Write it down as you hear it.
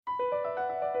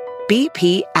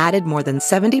BP added more than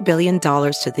 $70 billion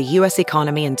to the U.S.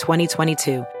 economy in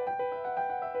 2022.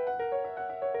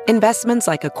 Investments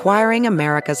like acquiring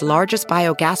America's largest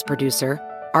biogas producer,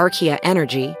 Archaea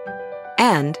Energy,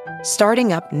 and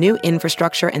starting up new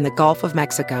infrastructure in the Gulf of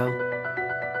Mexico.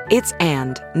 It's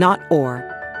and, not or.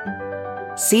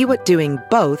 See what doing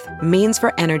both means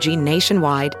for energy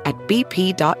nationwide at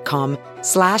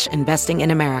bp.com/investing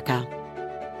in America.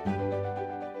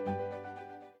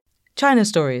 China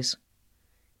Stories.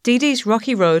 Didi's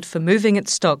rocky road for moving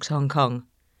its stock to Hong Kong.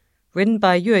 Written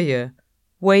by Yue,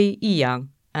 Wei Yiyang,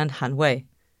 and Han Wei.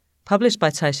 Published by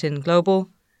Caixin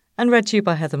Global and read to you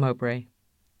by Heather Mowbray.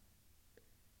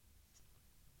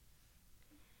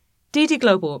 Didi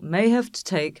Global may have to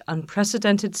take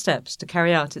unprecedented steps to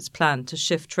carry out its plan to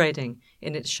shift trading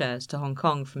in its shares to Hong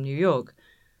Kong from New York,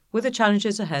 with the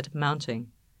challenges ahead mounting.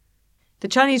 The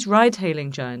Chinese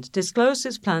ride-hailing giant disclosed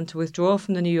its plan to withdraw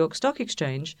from the New York Stock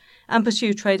Exchange and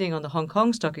pursue trading on the Hong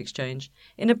Kong Stock Exchange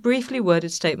in a briefly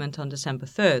worded statement on December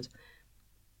 3rd,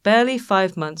 barely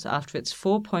 5 months after its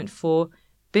 $4.4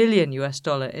 billion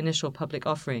initial public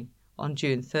offering on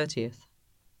June 30th.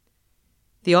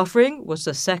 The offering was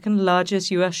the second largest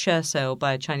U.S. share sale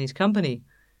by a Chinese company,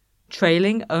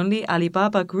 trailing only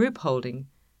Alibaba Group Holding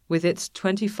with its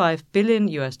 $25 billion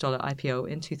IPO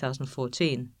in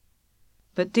 2014.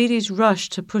 But Didi's rush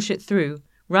to push it through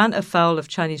ran afoul of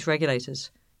Chinese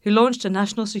regulators, who launched a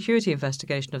national security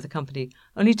investigation of the company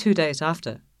only 2 days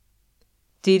after.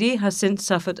 Didi has since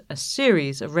suffered a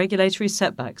series of regulatory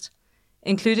setbacks,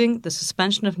 including the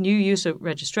suspension of new user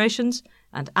registrations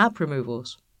and app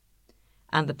removals.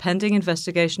 And the pending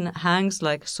investigation hangs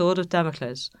like a sword of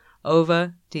Damocles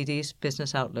over Didi's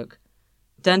business outlook,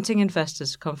 denting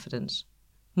investors' confidence.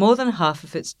 More than half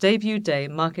of its debut day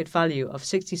market value of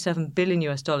 $67 billion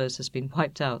has been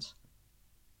wiped out.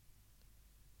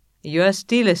 A US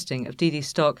delisting of Didi's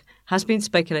stock has been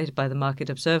speculated by the market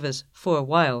observers for a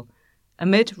while,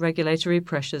 amid regulatory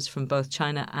pressures from both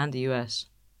China and the US.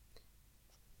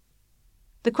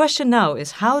 The question now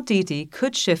is how Didi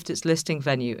could shift its listing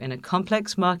venue in a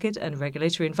complex market and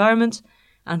regulatory environment,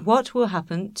 and what will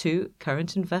happen to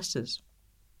current investors.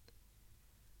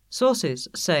 Sources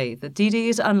say that Didi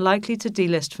is unlikely to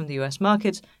delist from the US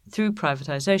market through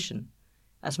privatization,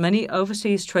 as many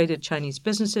overseas traded Chinese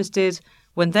businesses did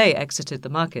when they exited the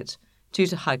market, due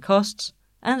to high costs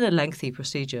and a lengthy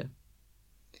procedure.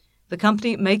 The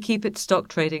company may keep its stock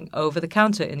trading over the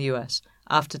counter in the US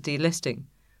after delisting,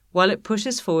 while it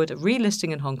pushes forward a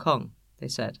relisting in Hong Kong, they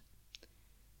said.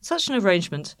 Such an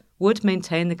arrangement would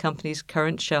maintain the company's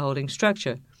current shareholding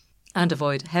structure and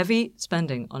avoid heavy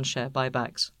spending on share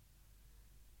buybacks.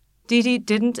 Didi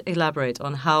didn't elaborate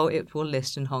on how it will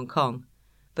list in Hong Kong,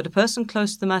 but a person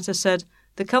close to the matter said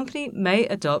the company may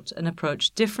adopt an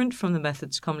approach different from the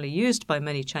methods commonly used by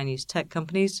many Chinese tech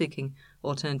companies seeking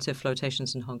alternative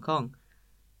flotations in Hong Kong.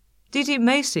 Didi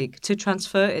may seek to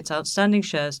transfer its outstanding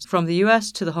shares from the US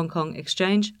to the Hong Kong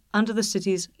exchange under the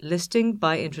city's listing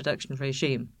by introduction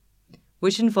regime,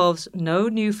 which involves no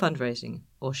new fundraising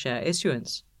or share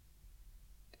issuance.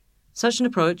 Such an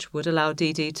approach would allow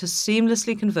Didi to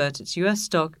seamlessly convert its US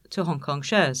stock to Hong Kong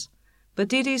shares, but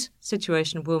Didi's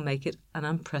situation will make it an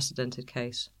unprecedented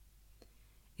case.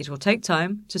 It will take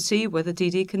time to see whether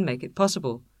Didi can make it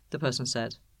possible, the person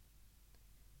said.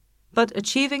 But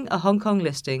achieving a Hong Kong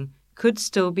listing could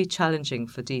still be challenging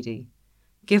for Didi,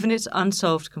 given its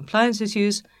unsolved compliance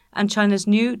issues and China's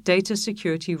new data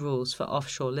security rules for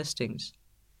offshore listings.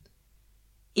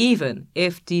 Even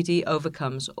if Didi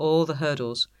overcomes all the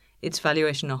hurdles, its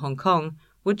valuation in Hong Kong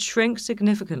would shrink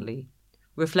significantly,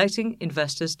 reflecting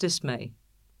investors' dismay,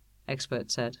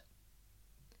 experts said.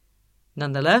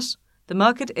 Nonetheless, the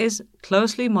market is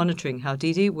closely monitoring how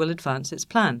Didi will advance its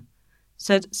plan,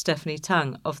 said Stephanie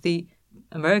Tang of the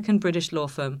American-British law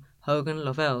firm Hogan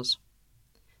Lovells.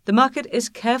 The market is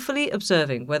carefully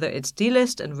observing whether its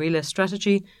delist and relist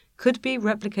strategy could be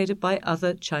replicated by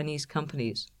other Chinese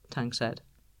companies, Tang said.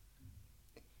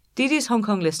 Didi's Hong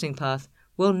Kong listing path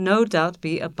will no doubt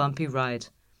be a bumpy ride,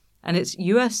 and its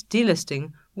US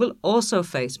delisting will also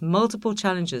face multiple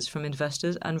challenges from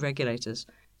investors and regulators,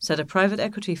 said a private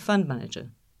equity fund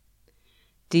manager.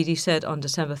 Didi said on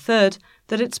December 3rd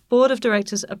that its board of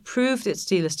directors approved its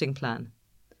delisting plan.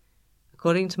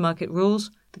 According to market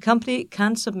rules, the company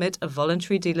can submit a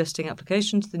voluntary delisting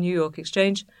application to the New York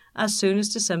Exchange as soon as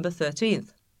December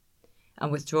 13th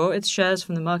and withdraw its shares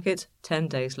from the market 10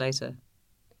 days later.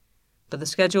 But the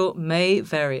schedule may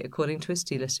vary according to its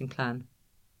delisting plan.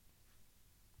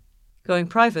 Going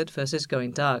private versus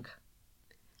going dark.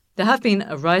 There have been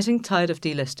a rising tide of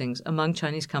delistings among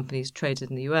Chinese companies traded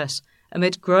in the US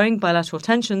amid growing bilateral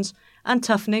tensions and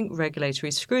toughening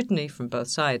regulatory scrutiny from both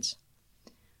sides.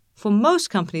 For most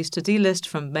companies to delist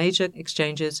from major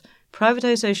exchanges,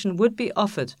 privatization would be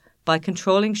offered by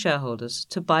controlling shareholders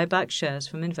to buy back shares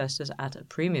from investors at a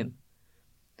premium.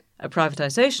 A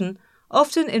privatization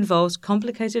often involves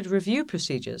complicated review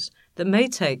procedures that may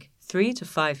take 3 to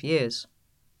 5 years.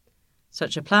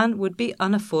 Such a plan would be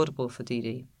unaffordable for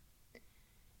Didi.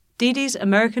 Didi's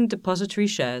American Depository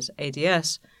Shares,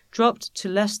 ADS, dropped to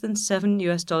less than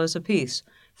 $7 apiece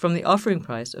from the offering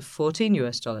price of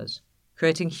 $14,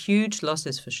 creating huge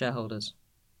losses for shareholders.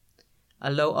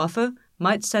 A low offer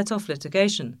might set off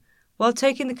litigation, while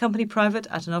taking the company private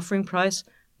at an offering price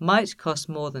might cost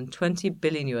more than $20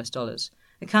 billion,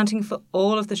 accounting for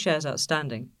all of the shares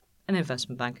outstanding, an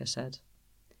investment banker said.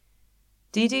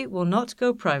 Didi will not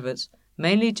go private,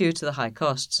 mainly due to the high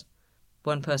costs,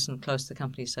 one person close to the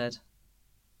company said.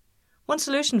 One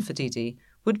solution for Didi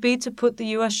would be to put the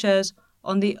US shares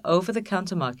on the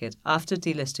over-the-counter market after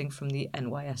delisting from the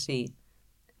NYSE,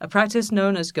 a practice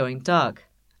known as going dark,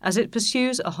 as it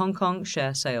pursues a Hong Kong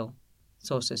share sale,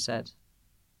 sources said.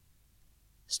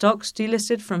 Stocks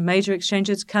delisted from major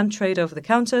exchanges can trade over the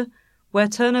counter, where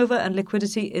turnover and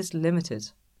liquidity is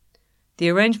limited. The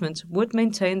arrangement would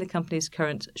maintain the company's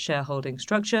current shareholding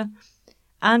structure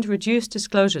and reduce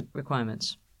disclosure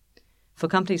requirements. For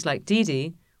companies like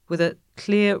Didi, with a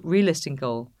clear relisting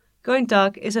goal, going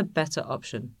dark is a better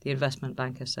option, the investment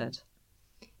banker said.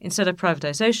 Instead of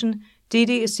privatization,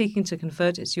 Didi is seeking to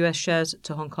convert its US shares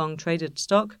to Hong Kong traded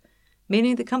stock,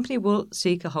 meaning the company will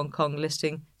seek a Hong Kong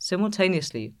listing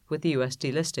simultaneously with the US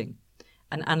delisting,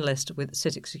 an analyst with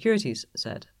CITIC Securities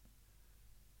said.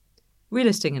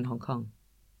 Relisting in Hong Kong.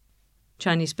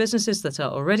 Chinese businesses that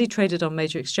are already traded on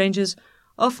major exchanges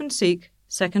often seek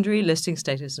secondary listing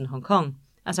status in Hong Kong,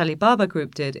 as Alibaba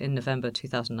Group did in November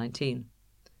 2019.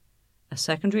 A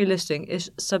secondary listing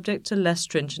is subject to less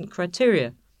stringent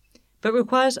criteria, but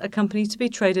requires a company to be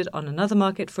traded on another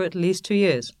market for at least 2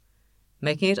 years,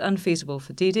 making it unfeasible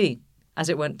for Didi, as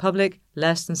it went public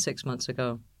less than 6 months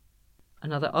ago.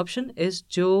 Another option is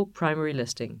dual primary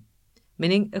listing,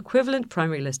 meaning equivalent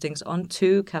primary listings on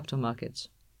 2 capital markets.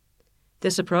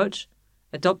 This approach,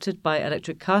 adopted by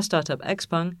electric car startup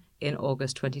Xpeng in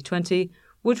August 2020,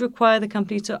 would require the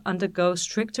company to undergo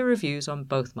stricter reviews on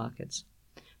both markets.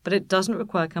 But it doesn't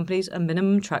require companies a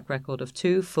minimum track record of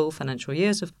 2 full financial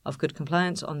years of good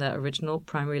compliance on their original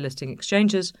primary listing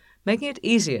exchanges, making it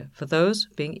easier for those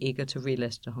being eager to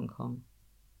relist to Hong Kong.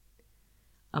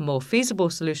 A more feasible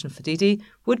solution for Didi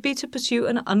would be to pursue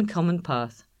an uncommon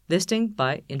path, listing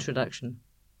by introduction.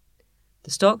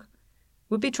 The stock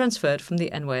would be transferred from the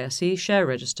NYSE share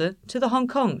register to the Hong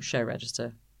Kong share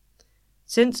register.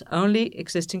 Since only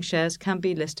existing shares can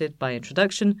be listed by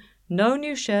introduction, no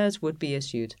new shares would be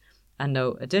issued, and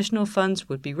no additional funds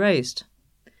would be raised.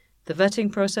 The vetting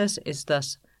process is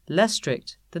thus less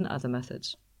strict than other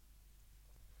methods.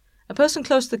 A person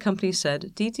close to the company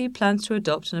said Didi plans to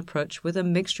adopt an approach with a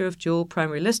mixture of dual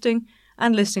primary listing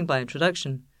and listing by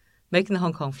introduction, making the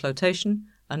Hong Kong flotation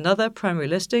another primary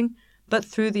listing, but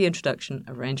through the introduction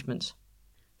arrangement.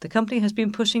 The company has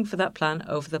been pushing for that plan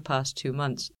over the past 2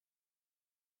 months.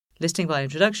 Listing by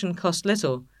introduction costs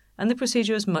little, and the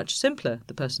procedure is much simpler,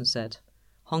 the person said.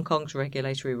 Hong Kong's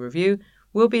regulatory review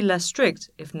will be less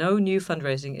strict if no new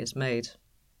fundraising is made.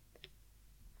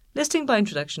 Listing by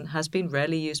introduction has been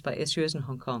rarely used by issuers in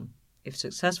Hong Kong. If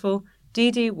successful,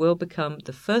 Didi will become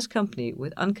the first company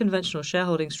with unconventional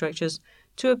shareholding structures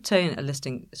to obtain a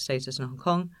listing status in Hong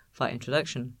Kong via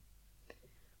introduction.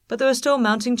 But there are still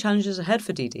mounting challenges ahead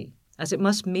for Didi, as it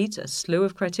must meet a slew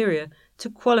of criteria to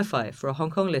qualify for a Hong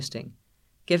Kong listing,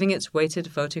 giving its weighted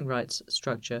voting rights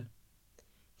structure.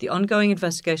 The ongoing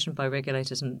investigation by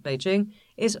regulators in Beijing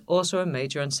is also a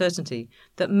major uncertainty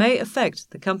that may affect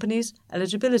the company's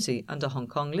eligibility under Hong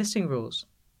Kong listing rules.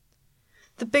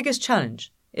 The biggest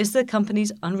challenge is the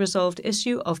company's unresolved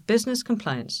issue of business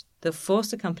compliance that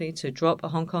forced the company to drop a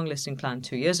Hong Kong listing plan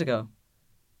 2 years ago.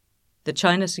 The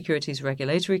China Securities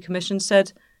Regulatory Commission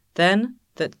said then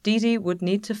that Didi would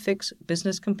need to fix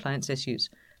business compliance issues,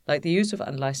 like the use of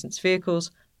unlicensed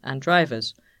vehicles and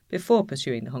drivers, before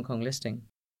pursuing the Hong Kong listing.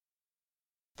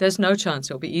 There's no chance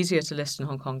it will be easier to list in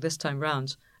Hong Kong this time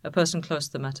round, a person close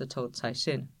to the matter told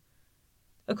Caixin.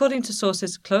 According to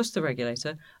sources close to the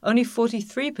regulator, only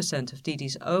 43% of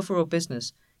Didi's overall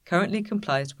business currently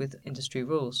complies with industry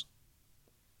rules.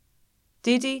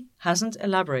 Didi hasn't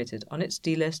elaborated on its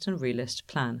delist and relist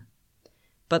plan,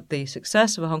 but the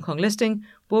success of a Hong Kong listing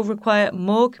will require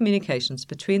more communications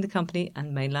between the company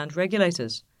and mainland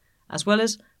regulators, as well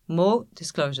as more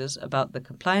disclosures about the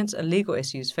compliance and legal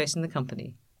issues facing the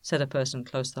company, said a person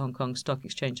close to the Hong Kong Stock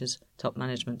Exchange's top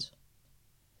management.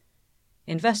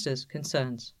 Investors'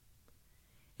 concerns.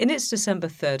 In its December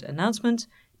 3rd announcement,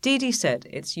 Didi said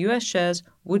its US shares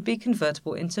would be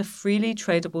convertible into freely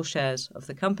tradable shares of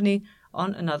the company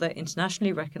on another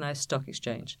internationally recognized stock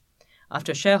exchange,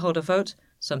 after a shareholder vote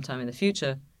sometime in the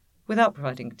future, without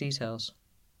providing details.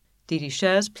 Didi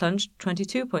shares plunged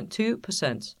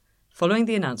 22.2% following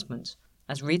the announcement,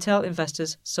 as retail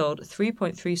investors sold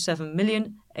 3.37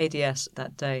 million ADS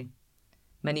that day.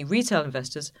 Many retail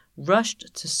investors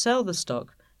rushed to sell the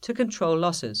stock to control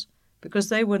losses because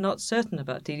they were not certain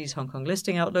about Didi's Hong Kong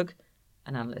listing outlook,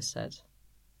 an analyst said.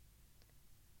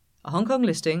 A Hong Kong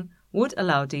listing would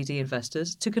allow Didi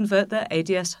investors to convert their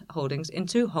ADS holdings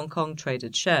into Hong Kong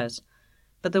traded shares,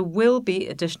 but there will be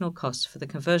additional costs for the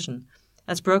conversion,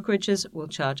 as brokerages will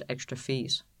charge extra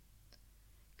fees.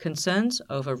 Concerns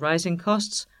over rising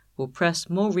costs will press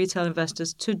more retail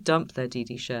investors to dump their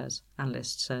Didi shares,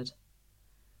 analysts said.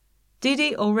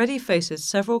 Didi already faces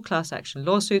several class action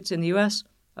lawsuits in the US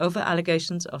over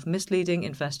allegations of misleading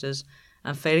investors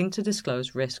and failing to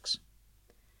disclose risks.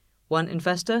 One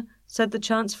investor said the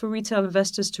chance for retail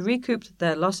investors to recoup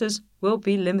their losses will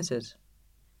be limited.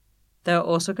 There are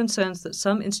also concerns that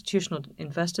some institutional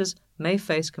investors may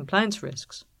face compliance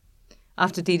risks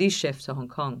after Didi's shift to Hong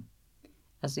Kong,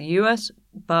 as the US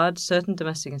barred certain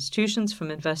domestic institutions from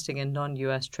investing in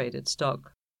non-US traded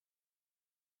stock.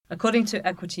 According to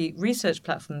equity research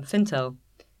platform Fintel,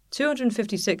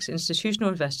 256 institutional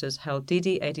investors held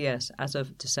Didi ADS as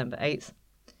of December 8th,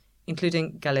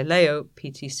 including Galileo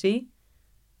PTC,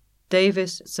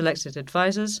 Davis Selected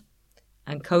Advisors,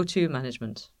 and Co2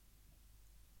 Management.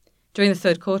 During the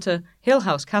third quarter,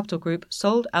 Hillhouse Capital Group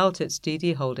sold out its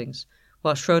Didi holdings,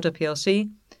 while Schroeder plc,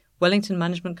 Wellington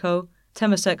Management Co.,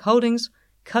 Temasek Holdings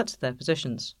cut their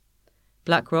positions.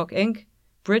 BlackRock Inc.,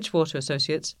 Bridgewater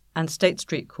Associates, and State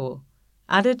Street Corp.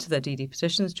 added to their Didi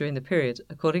positions during the period,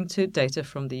 according to data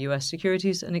from the US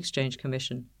Securities and Exchange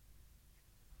Commission.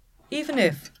 Even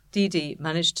if Didi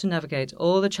managed to navigate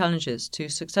all the challenges to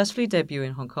successfully debut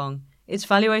in Hong Kong, its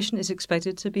valuation is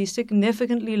expected to be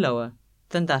significantly lower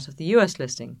than that of the US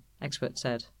listing, experts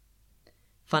said.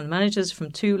 Fund managers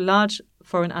from two large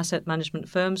foreign asset management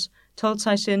firms told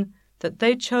Caixin that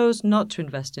they chose not to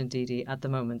invest in Didi at the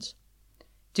moment,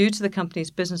 due to the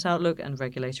company's business outlook and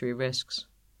regulatory risks.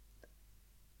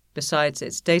 Besides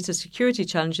its data security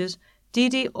challenges,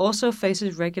 Didi also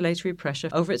faces regulatory pressure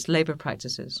over its labour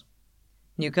practices.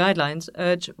 New guidelines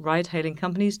urge ride-hailing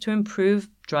companies to improve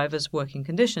drivers' working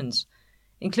conditions,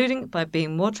 including by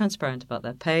being more transparent about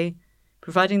their pay,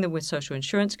 providing them with social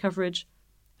insurance coverage,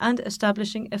 and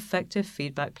establishing effective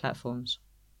feedback platforms.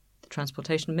 The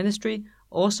Transportation Ministry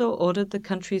also ordered the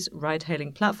country's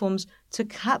ride-hailing platforms to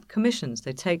cap commissions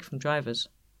they take from drivers.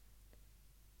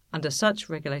 Under such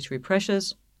regulatory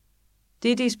pressures,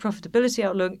 Didi's profitability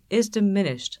outlook is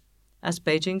diminished, as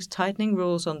Beijing's tightening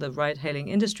rules on the ride-hailing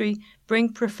industry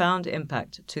bring profound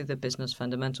impact to the business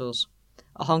fundamentals,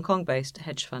 a Hong Kong-based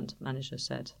hedge fund manager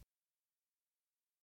said.